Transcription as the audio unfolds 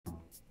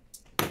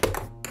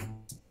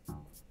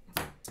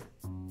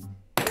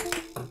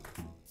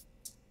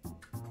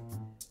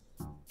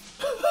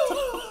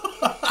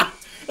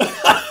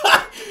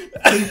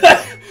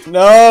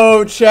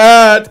No,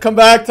 chat, come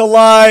back to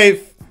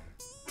life.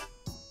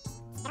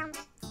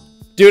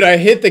 Dude, I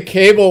hit the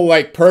cable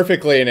like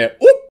perfectly in it.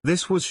 Whoop.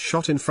 This was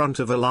shot in front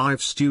of a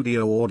live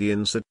studio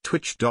audience at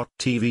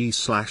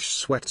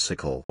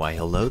twitch.tv/Sweatcicle. Why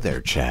hello there,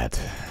 chat.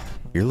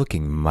 You're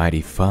looking mighty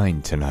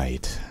fine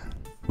tonight.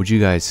 Would you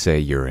guys say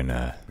you're in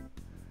a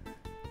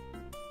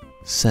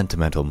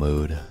sentimental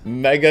mood?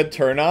 Mega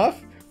turnoff?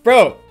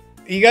 Bro,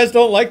 you guys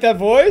don't like that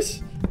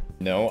voice?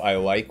 No, I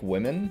like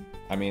women.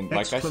 I mean,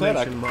 like I said,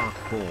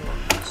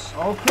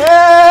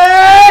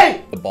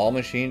 Okay! The ball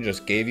machine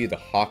just gave you the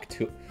Hawk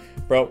 2.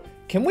 Bro,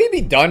 can we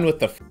be done with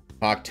the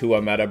Hawk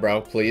 2 meta,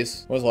 bro,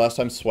 please? When was the last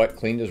time Sweat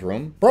cleaned his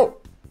room? Bro,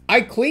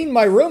 I cleaned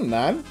my room,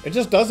 man. It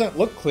just doesn't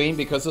look clean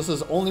because this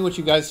is only what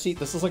you guys see.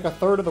 This is like a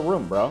third of the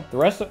room, bro. The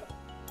rest of...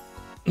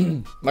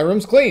 my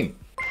room's clean.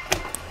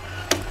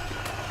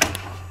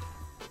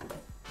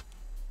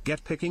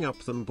 Get picking up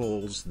them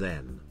balls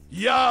then.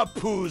 Yeah,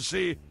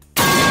 pussy.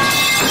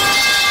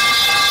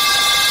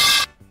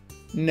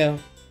 No.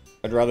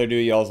 I'd rather do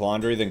y'all's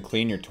laundry than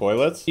clean your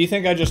toilets. Do you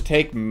think I just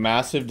take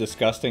massive,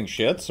 disgusting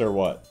shits or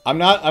what? I'm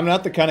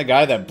not the kind of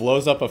guy that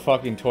blows up a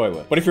fucking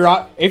toilet. But if you're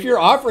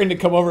offering to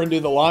come over and do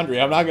the laundry,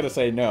 I'm not gonna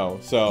say no.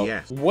 So,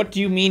 yes. What do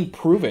you mean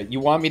prove it? You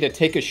want me to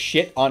take a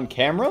shit on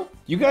camera?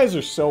 You guys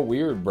are so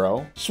weird,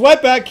 bro.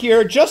 Sweat back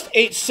here, just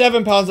ate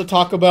 7 pounds of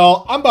Taco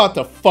Bell. I'm about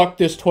to fuck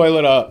this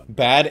toilet up.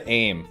 Bad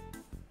aim.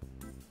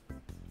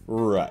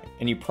 Right,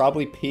 and you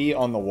probably pee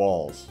on the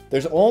walls.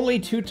 There's only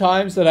 2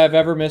 times that I've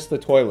ever missed the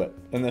toilet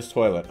in this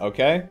toilet,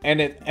 okay? And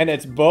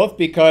it's both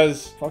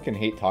because... I fucking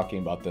hate talking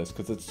about this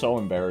because it's so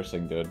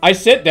embarrassing, dude. I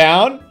sit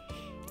down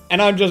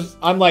and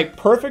I'm like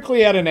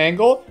perfectly at an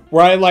angle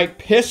where I like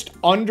pissed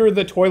under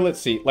the toilet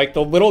seat, like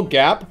the little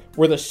gap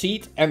where the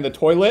seat and the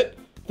toilet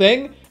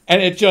thing,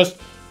 and it just...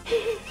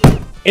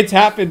 It's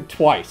happened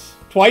twice.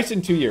 Twice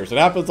in 2 years. It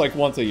happens like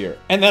once a year.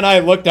 And then I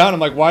look down,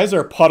 I'm like, why is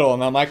there a puddle?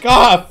 And I'm like,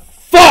 ah,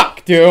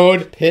 fuck,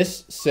 dude!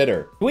 Piss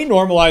sitter. Can we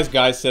normalize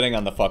guys sitting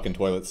on the fucking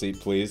toilet seat,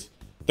 please?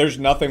 There's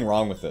nothing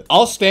wrong with it.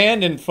 I'll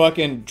stand and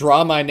fucking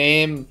draw my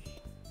name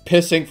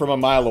pissing from a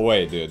mile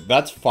away, dude.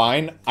 That's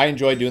fine. I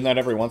enjoy doing that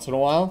every once in a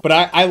while. But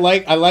I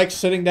like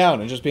sitting down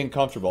and just being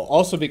comfortable.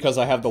 Also because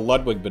I have the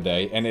Ludwig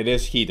bidet and it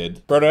is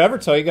heated. Bro, did I ever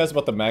tell you guys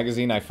about the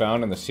magazine I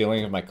found in the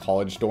ceiling of my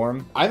college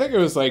dorm? I think it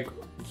was like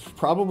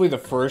probably the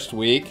first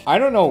week. I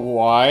don't know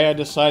why I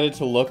decided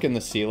to look in the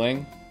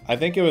ceiling. I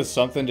think it was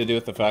something to do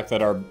with the fact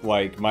that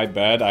my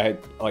bed, I had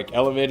like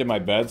elevated my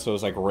bed so it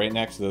was like right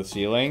next to the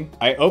ceiling.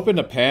 I opened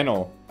a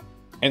panel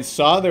and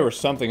saw there was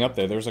something up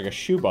there. There was like a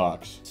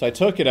shoebox. So I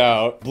took it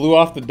out, blew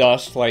off the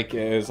dust like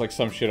it was like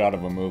some shit out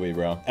of a movie,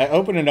 bro. I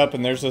opened it up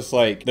and there's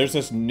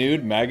this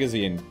nude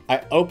magazine.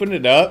 I opened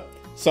it up.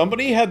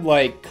 Somebody had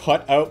like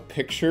cut out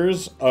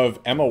pictures of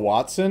Emma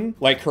Watson,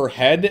 like her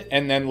head,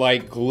 and then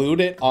like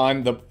glued it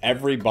on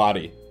every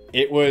body.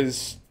 It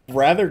was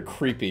rather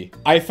creepy.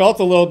 I felt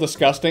a little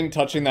disgusting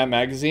touching that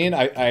magazine.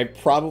 I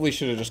probably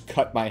should have just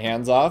cut my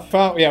hands off.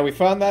 Yeah, we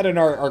found that in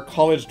our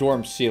college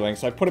dorm ceiling,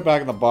 so I put it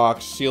back in the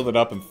box, sealed it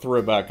up, and threw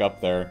it back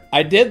up there.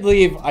 I did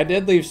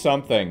leave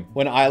something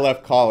when I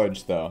left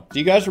college, though. Do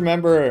you guys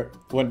remember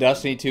when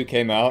Destiny 2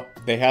 came out?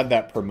 They had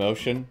that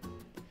promotion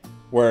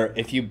where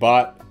if you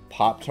bought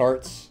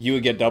Pop-Tarts, you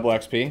would get double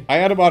XP. I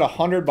had about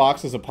 100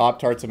 boxes of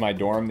Pop-Tarts in my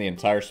dorm the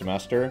entire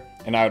semester,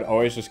 and I would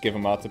always just give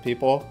them out to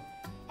people.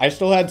 I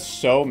still had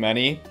so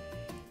many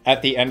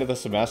at the end of the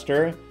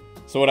semester.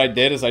 So what I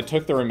did is I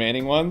took the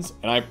remaining ones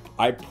and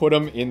I put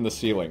them in the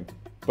ceiling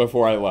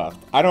before I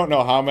left. I don't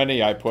know how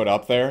many I put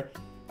up there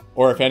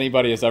or if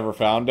anybody has ever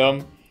found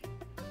them,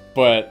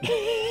 but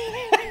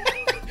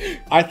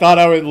I thought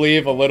I would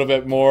leave a little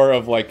bit more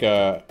of like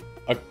a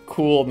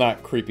cool,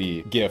 not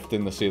creepy gift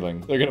in the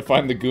ceiling. They're gonna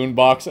find the goon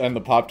box and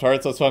the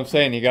Pop-Tarts. That's what I'm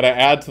saying. You gotta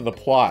add to the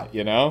plot,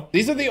 you know?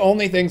 These are the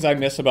only things I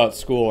miss about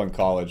school and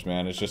college,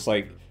 man. It's just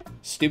like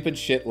stupid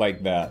shit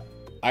like that.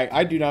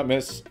 I do not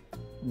miss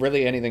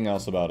really anything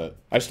else about it.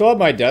 I still have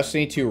my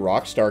Destiny 2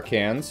 Rockstar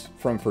cans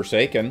from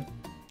Forsaken.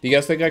 Do you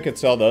guys think I could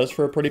sell those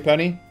for a pretty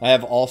penny? I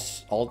have all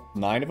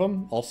 9 of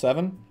them, all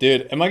 7.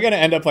 Dude, am I gonna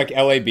end up like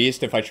LA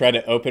Beast if I try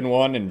to open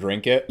one and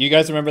drink it? You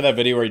guys remember that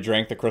video where he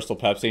drank the Crystal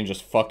Pepsi and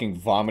just fucking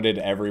vomited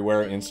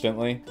everywhere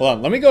instantly? Hold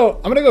on, I'm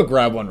gonna go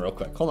grab one real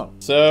quick. Hold on.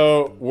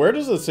 So, where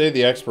does it say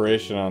the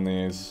expiration on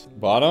these?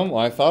 Bottom?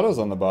 Well, I thought it was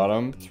on the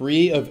bottom.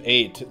 3 of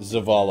 8,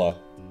 Zavala.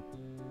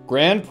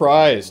 Grand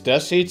prize,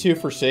 Destiny 2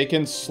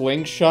 Forsaken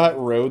Slingshot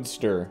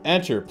Roadster.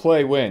 Enter,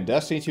 play, win.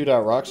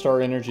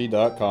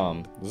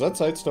 Destiny2.rockstarenergy.com. Is that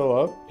site still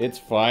up? It's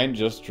fine,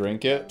 just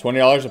drink it.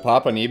 $20 a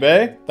pop on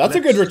eBay? That's a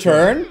good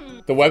return.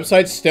 The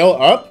website's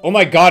still up? Oh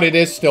my god, it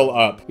is still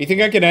up. You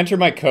think I can enter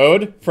my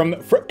code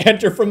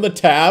enter from the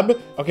tab?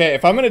 Okay,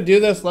 if I'm gonna do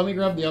this, let me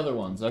grab the other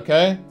ones,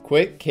 okay?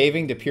 Quit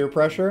caving to peer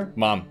pressure.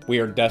 Mom, we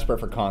are desperate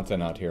for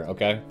content out here,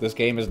 okay? This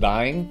game is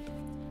dying.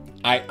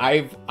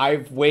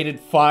 I've waited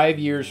 5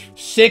 years,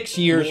 6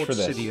 years for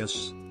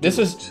this. This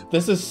is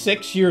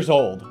 6 years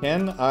old.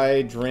 Can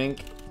I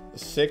drink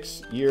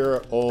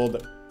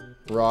 6-year-old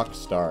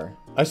Rockstar?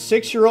 A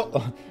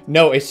 6-year-old...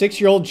 No, a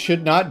 6-year-old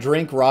should not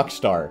drink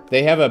Rockstar.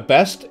 They have a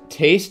best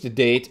taste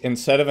date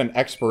instead of an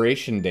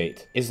expiration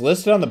date. Is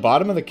listed on the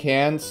bottom of the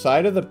can,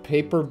 side of the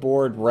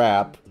paperboard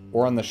wrap,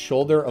 or on the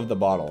shoulder of the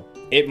bottle.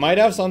 It might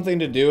have something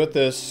to do with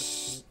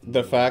this...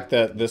 the fact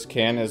that this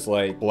can is,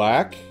 like,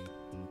 black.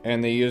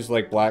 And they use,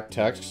 like, black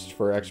text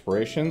for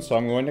expiration, so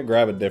I'm going to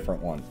grab a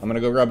different one. I'm gonna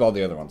go grab all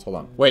the other ones. Hold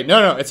on. Wait,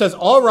 no. It says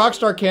all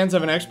Rockstar cans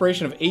have an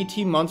expiration of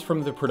 18 months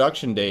from the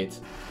production date.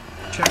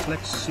 Chat,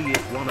 let's see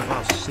if one of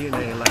us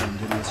CNA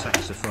land in the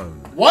saxophone.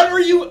 What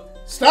are you...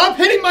 Stop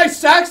hitting my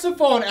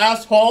saxophone,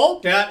 asshole!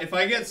 Chat, if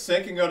I get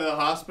sick and go to the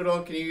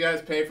hospital, can you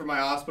guys pay for my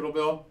hospital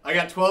bill? I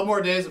got 12 more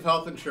days of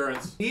health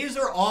insurance. These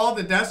are all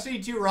the Destiny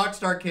 2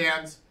 Rockstar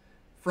cans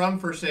from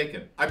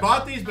Forsaken. I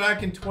bought these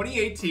back in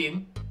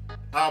 2018.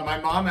 My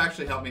mom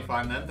actually helped me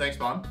find them. Thanks,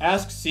 Mom.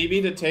 Ask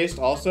CB to taste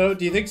also.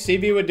 Do you think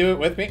CB would do it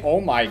with me?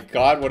 Oh my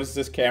god, what is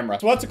this camera?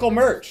 Sweatcicle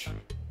merch.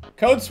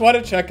 Code SWEAT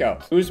at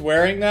checkout. Who's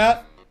wearing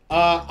that?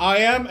 I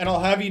am, and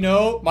I'll have you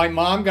know, my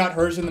mom got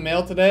hers in the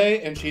mail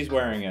today, and she's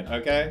wearing it,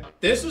 okay?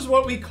 This is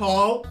what we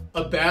call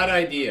a bad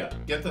idea.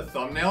 Get the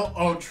thumbnail?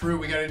 Oh, true,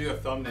 we gotta do a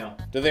thumbnail.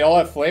 Do they all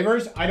have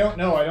flavors? I don't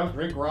know, I don't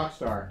drink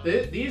Rockstar.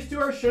 These two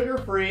are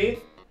sugar-free.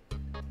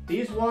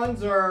 These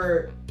ones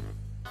are,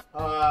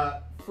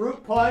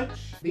 fruit punch.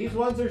 These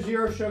ones are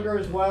 0 sugar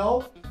as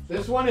well.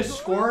 This one is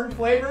scorn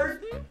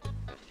flavored.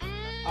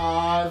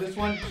 This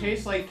one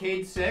tastes like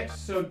Cade 6,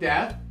 so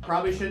death.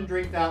 Probably shouldn't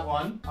drink that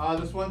one.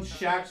 This one's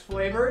Shax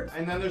flavored.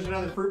 And then there's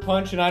another fruit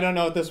punch, and I don't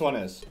know what this one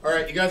is. All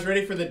right, you guys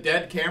ready for the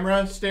dead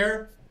camera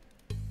stare?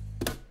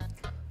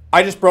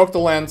 I just broke the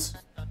lens.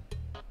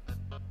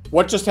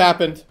 What just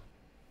happened?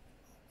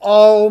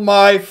 Oh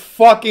my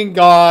fucking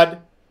god.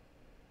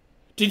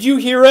 Did you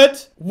hear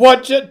it?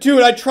 What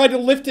dude, I tried to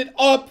lift it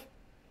up.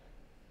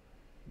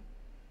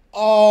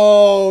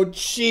 Oh,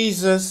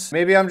 Jesus.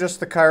 Maybe I'm just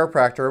the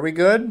chiropractor. Are we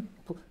good?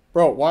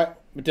 Bro, why?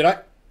 Did I?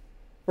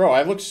 Bro,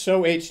 I look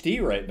so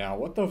HD right now.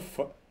 What the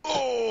fuck?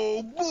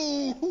 Oh,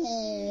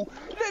 boo-hoo.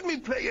 Let me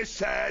play a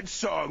sad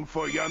song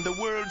for you on the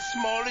world's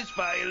smallest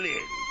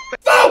violin.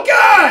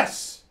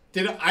 Focus!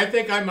 I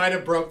think I might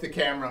have broke the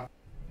camera.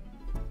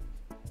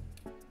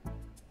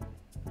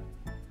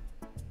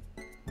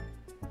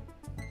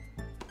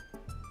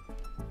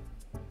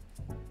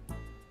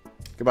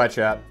 Goodbye,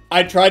 chat.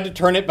 I tried to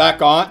turn it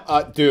back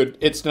on. Dude,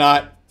 it's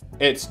not.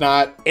 It's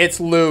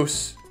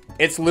loose.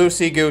 It's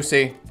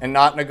loosey-goosey, and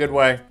not in a good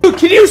way. Dude,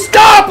 can you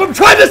stop? I'm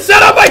trying to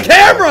set up my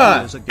camera!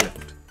 Here's a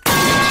gift.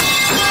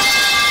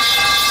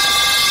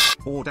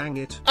 Oh, dang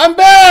it. I'm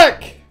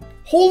back!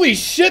 Holy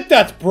shit,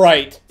 that's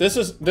bright. This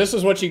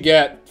is what you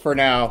get for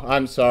now.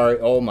 I'm sorry.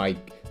 Oh my...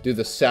 Dude,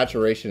 the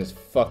saturation is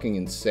fucking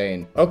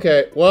insane.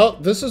 Okay, well,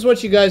 this is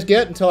what you guys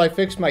get until I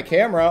fix my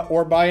camera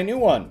or buy a new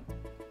one.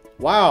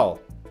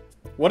 Wow.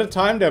 What a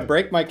time to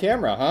break my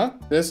camera, huh?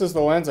 This is the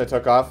lens I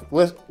took off.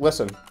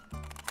 Listen.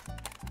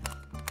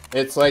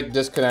 It's like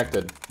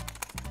disconnected.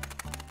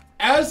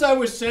 As I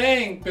was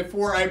saying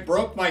before I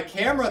broke my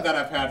camera that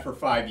I've had for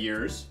 5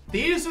 years,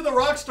 these are the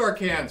Rockstar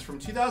cans from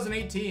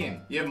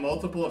 2018. You have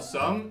multiple of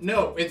some?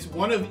 No, it's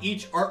one of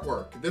each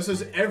artwork. This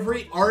is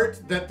every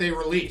art that they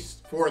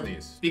released for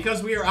these.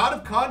 Because we are out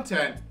of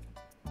content,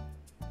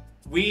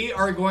 we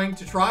are going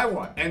to try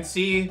one and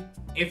see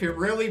if it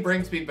really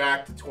brings me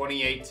back to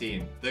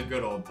 2018, the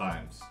good old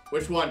times.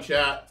 Which one,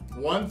 chat?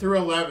 1 through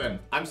 11.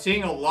 I'm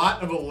seeing a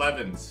lot of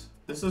 11s.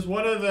 This is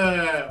one of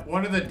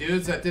the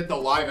dudes that did the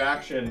live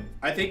action.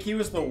 I think he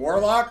was the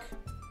Warlock.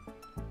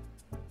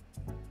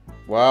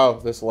 Wow,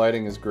 this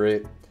lighting is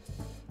great.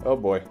 Oh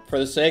boy. For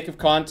the sake of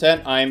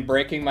content, I'm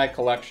breaking my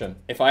collection.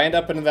 If I end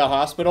up in the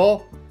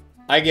hospital,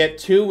 I get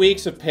 2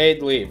 weeks of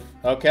paid leave,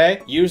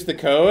 okay? Use the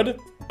code.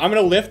 I'm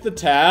gonna lift the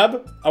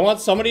tab. I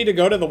want somebody to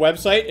go to the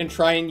website and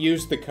try and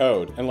use the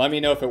code and let me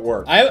know if it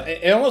works.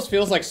 It almost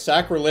feels like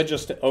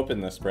sacrilegious to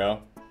open this,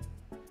 bro.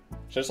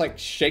 Just like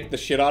shake the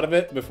shit out of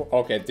it before.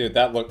 Okay, dude,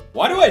 that look.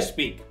 Why do I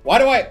speak? Why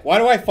do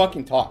I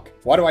fucking talk?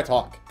 Why do I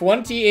talk?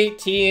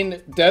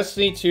 2018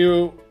 Destiny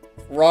 2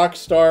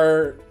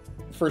 Rockstar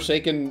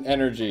Forsaken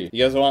Energy.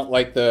 You guys want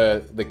like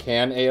the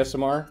can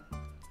ASMR?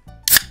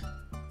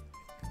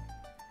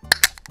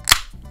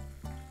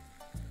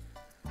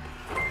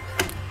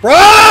 Bro!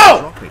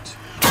 Drop it.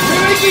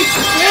 You made me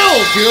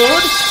spill,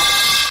 dude!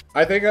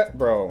 I think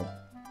bro.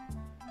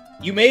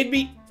 You made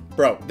me...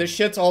 Bro, this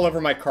shit's all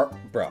over my car.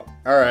 Bro.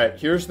 Alright,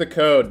 here's the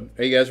code.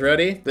 Are you guys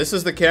ready? This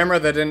is the camera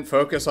that didn't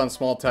focus on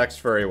small text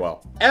very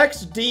well.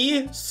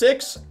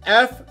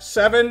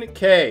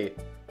 XD6F7K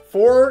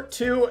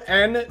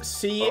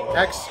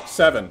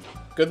 42NCX7.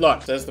 Good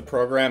luck. Says the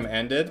program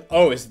ended.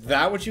 Oh, is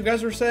that what you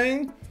guys were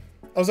saying?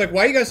 I was like,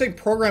 why are you guys saying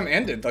program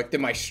ended? Like, did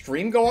my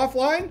stream go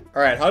offline?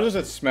 Alright, how does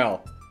it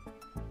smell?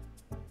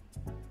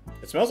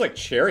 It smells like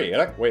cherry.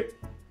 Wait.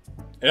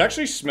 It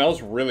actually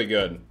smells really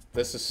good.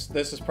 This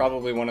is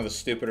probably one of the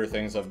stupider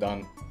things I've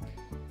done.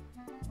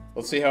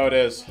 Let's see how it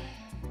is.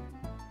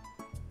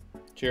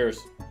 Cheers.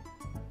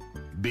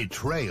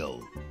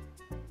 Betrayal.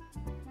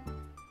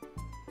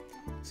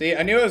 See,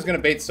 I knew I was gonna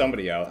bait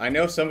somebody out. I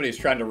know somebody's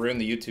trying to ruin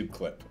the YouTube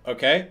clip,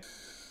 okay?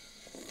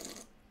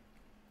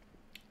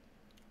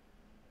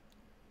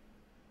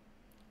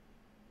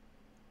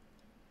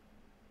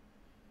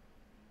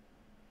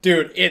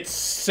 Dude, it's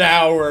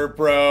sour,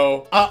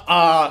 bro.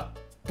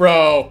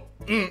 Bro.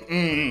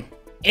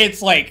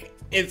 It's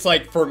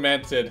like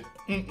fermented.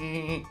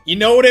 You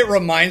know what it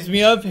reminds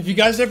me of? Have you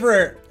guys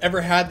ever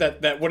had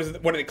that what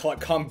do they call it?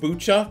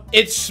 Kombucha?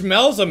 It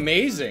smells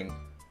amazing.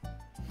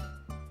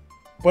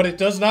 But it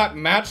does not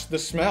match the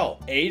smell.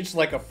 Aged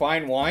like a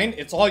fine wine,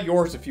 it's all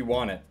yours if you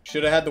want it.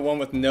 Should have had the one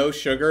with no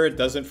sugar, it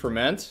doesn't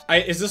ferment.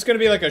 Is this gonna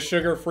be like a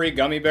sugar-free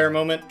gummy bear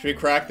moment? Should we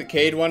crack the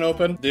Cade one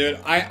open? Dude,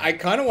 I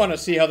kind of want to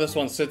see how this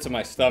one sits in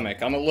my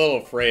stomach. I'm a little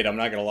afraid, I'm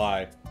not gonna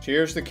lie.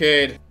 Cheers to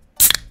Cade.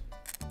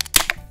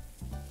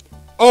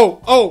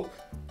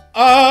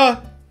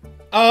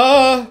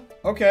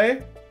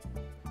 Okay.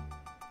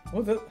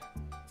 What the?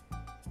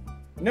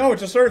 No, it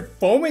just started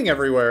foaming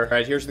everywhere. All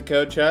right, here's the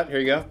code, chat. Here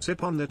you go.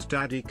 Sip on that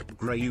daddy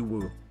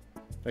woo.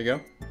 There you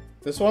go.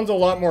 This one's a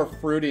lot more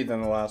fruity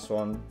than the last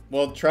one.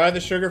 Well, try the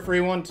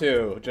sugar-free one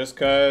too, just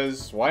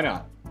cause, why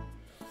not?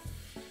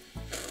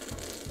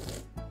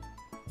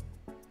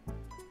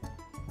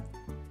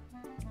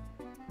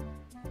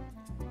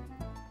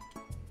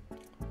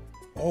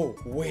 Oh,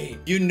 wait.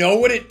 You know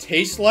what it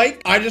tastes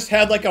like? I just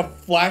had like a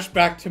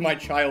flashback to my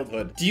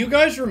childhood. Do you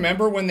guys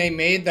remember when they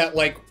made that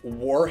like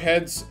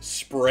Warheads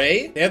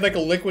spray? They had like a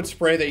liquid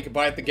spray that you could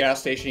buy at the gas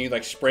station. You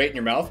like spray it in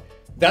your mouth.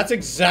 That's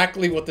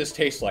exactly what this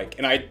tastes like.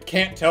 And I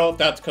can't tell if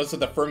that's because of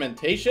the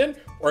fermentation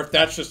or if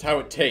that's just how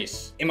it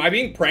tastes. Am I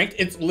being pranked?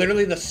 It's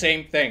literally the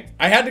same thing.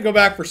 I had to go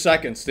back for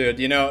seconds, dude.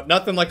 You know,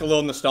 nothing like a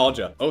little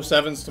nostalgia.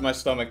 07's to my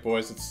stomach,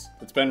 boys.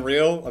 It's been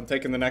real. I'm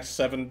taking the next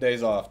 7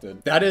 days off,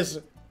 dude.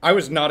 I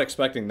was not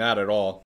expecting that at all.